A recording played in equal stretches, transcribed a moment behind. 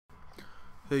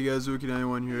Hey guys,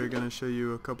 Bukkit here, gonna show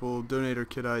you a couple donator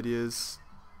kit ideas.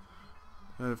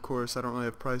 And of course, I don't really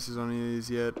have prices on any of these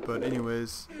yet, but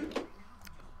anyways,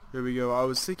 here we go. I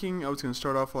was thinking I was gonna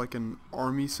start off like an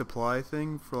army supply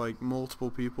thing for like multiple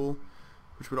people,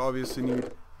 which would obviously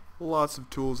need lots of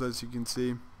tools, as you can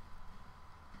see.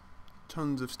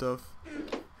 Tons of stuff.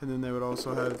 And then they would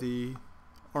also have the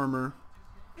armor.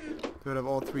 They would have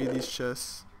all three of these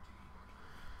chests.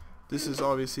 This is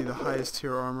obviously the highest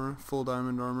tier armor, full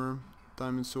diamond armor,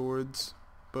 diamond swords,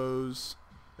 bows,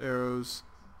 arrows,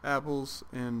 apples,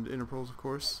 and inner pearls, of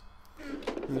course.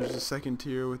 And there's a second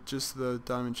tier with just the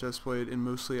diamond chestplate and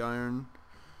mostly iron.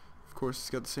 Of course, it's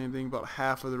got the same thing, about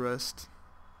half of the rest.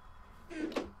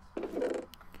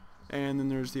 And then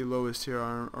there's the lowest tier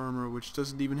armor, which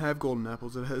doesn't even have golden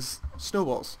apples. It has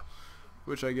snowballs,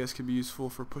 which I guess could be useful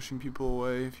for pushing people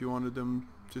away if you wanted them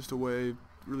just away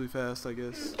really fast, I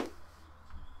guess.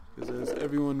 Because as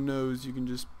everyone knows, you can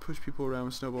just push people around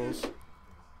with snowballs.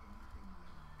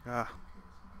 If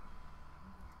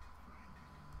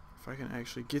I can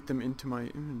actually get them into my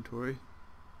inventory.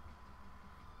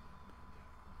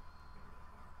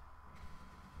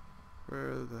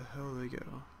 Where the hell they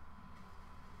go?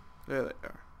 There they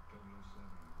are.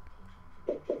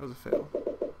 That was a fail.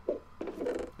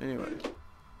 Anyway.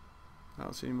 I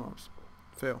don't see any mobs.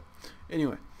 Fail.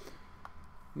 Anyway.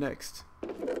 Next.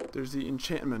 There's the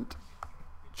enchantment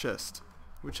chest,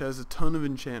 which has a ton of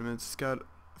enchantments. It's got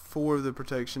 4 of the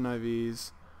protection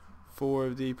IVs, 4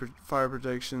 of the fire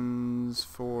protections,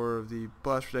 4 of the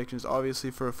blast protections,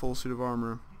 obviously for a full suit of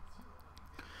armor.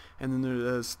 And then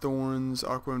there's thorns,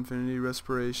 aqua infinity,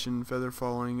 respiration, feather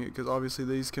falling, because obviously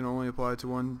these can only apply to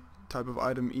one type of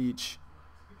item each.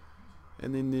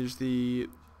 And then there's the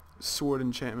sword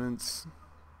enchantments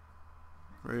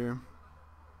right here,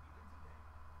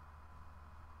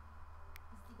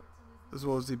 as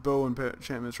well as the bow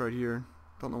enchantments right here.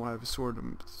 Don't know why I have a sword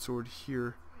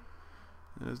here.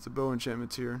 And there's the bow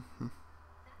enchantments here. And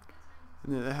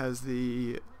then it has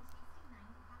the,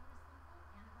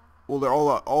 well, they're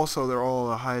all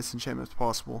the highest enchantments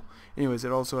possible. Anyways,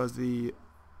 it also has the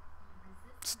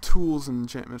tools and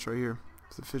enchantments right here.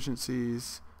 It's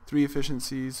efficiencies, 3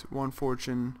 efficiencies, 1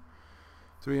 fortune,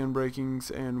 3 unbreakings,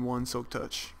 and 1 silk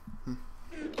touch.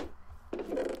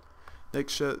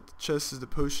 Next chest is the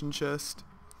potion chest,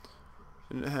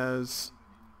 and it has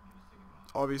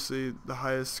obviously the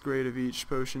highest grade of each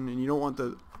potion. And you don't want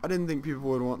the, I didn't think people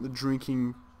would want the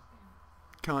drinking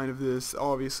kind of this,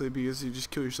 obviously, because you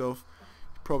just kill yourself.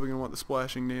 You're probably gonna want the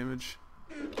splashing damage.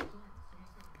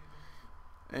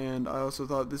 And I also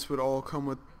thought this would all come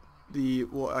with the,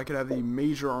 well, I could have the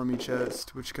major army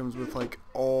chest, which comes with like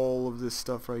all of this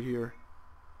stuff right here,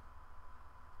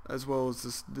 as well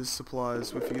as this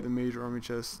supplies if you get the major army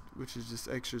chest, which is just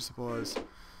extra supplies,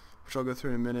 which I'll go through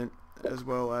in a minute, as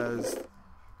well as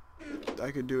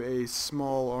I could do a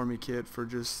small army kit for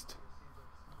just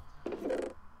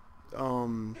I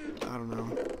don't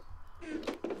know,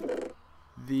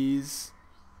 these,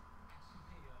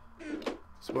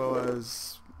 as well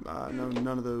as no,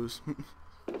 none of those.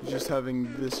 Just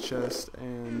having this chest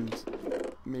and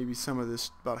maybe some of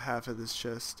this, about half of this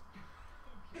chest.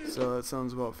 So that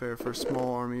sounds about fair for a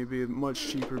small army. It'd be much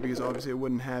cheaper because obviously it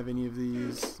wouldn't have any of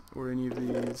these or any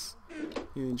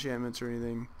enchantments or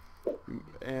anything.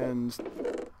 And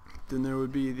then there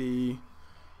would be the,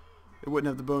 it wouldn't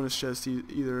have the bonus chest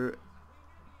either.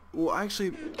 Well,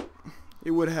 actually,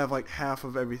 it would have like half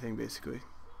of everything basically.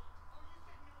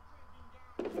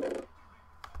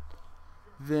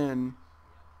 Then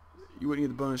you wouldn't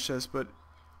get the bonus chest, but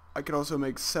I could also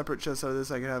make separate chests out of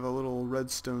this. I could have a little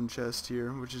redstone chest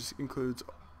here, which includes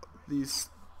these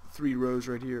 3 rows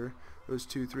right here, rows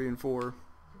 2, 3, and 4,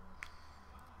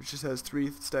 which just has 3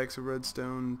 stacks of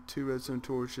redstone, 2 redstone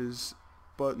torches,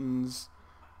 buttons,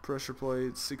 pressure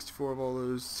plates, 64 of all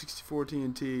those, 64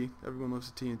 TNT, everyone loves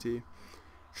the TNT,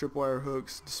 tripwire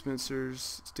hooks,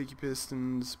 dispensers, sticky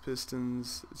pistons,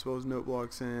 as well as note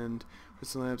blocks and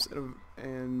piston lamps,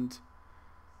 and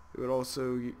it would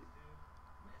also,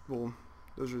 well,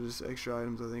 those are just extra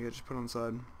items I think I just put on the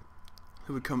side.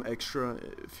 It would come extra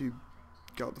if you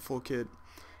got the full kit.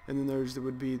 And then there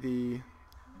would be the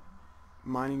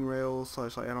mining rail /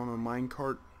 like, I don't know, mine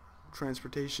cart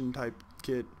transportation type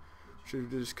kit, which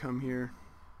would just come here.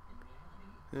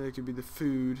 And it could be the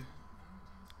food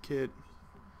kit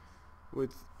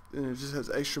with, and it just has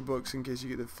extra books in case you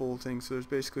get the full thing. So there's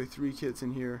basically 3 kits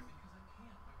in here.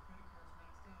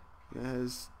 And it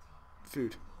has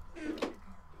food.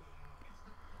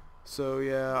 So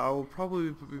yeah, I will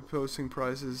probably be posting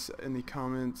prices in the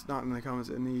comments, not in the comments,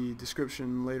 in the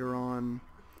description later on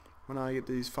when I get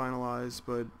these finalized,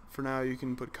 but for now you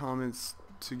can put comments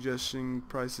suggesting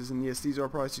prices, and yes, these are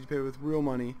prices you pay with real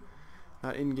money,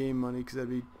 not in-game money, because that'd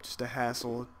be just a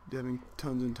hassle having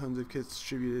tons and tons of kits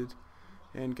distributed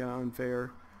and kind of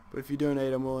unfair. But if you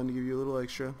donate, I'm willing to give you a little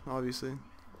extra, obviously.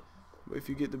 But if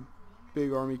you get the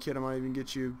big army kit, I might even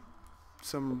get you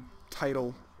some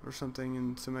title or something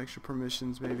and some extra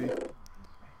permissions maybe.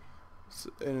 So,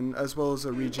 and as well as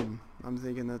a region. I'm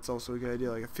thinking that's also a good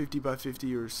idea, like a 50 by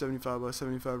 50 or 75 by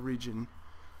 75 region.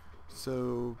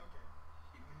 So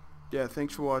yeah,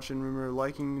 thanks for watching. Remember,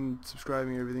 liking and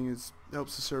subscribing and everything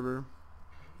helps the server.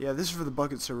 Yeah, this is for the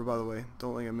Bukkit server, by the way.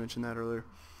 Don't think I mentioned that earlier.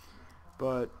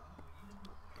 But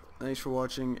thanks for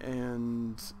watching,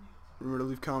 and remember to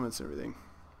leave comments and everything.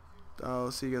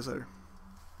 I'll see you guys later.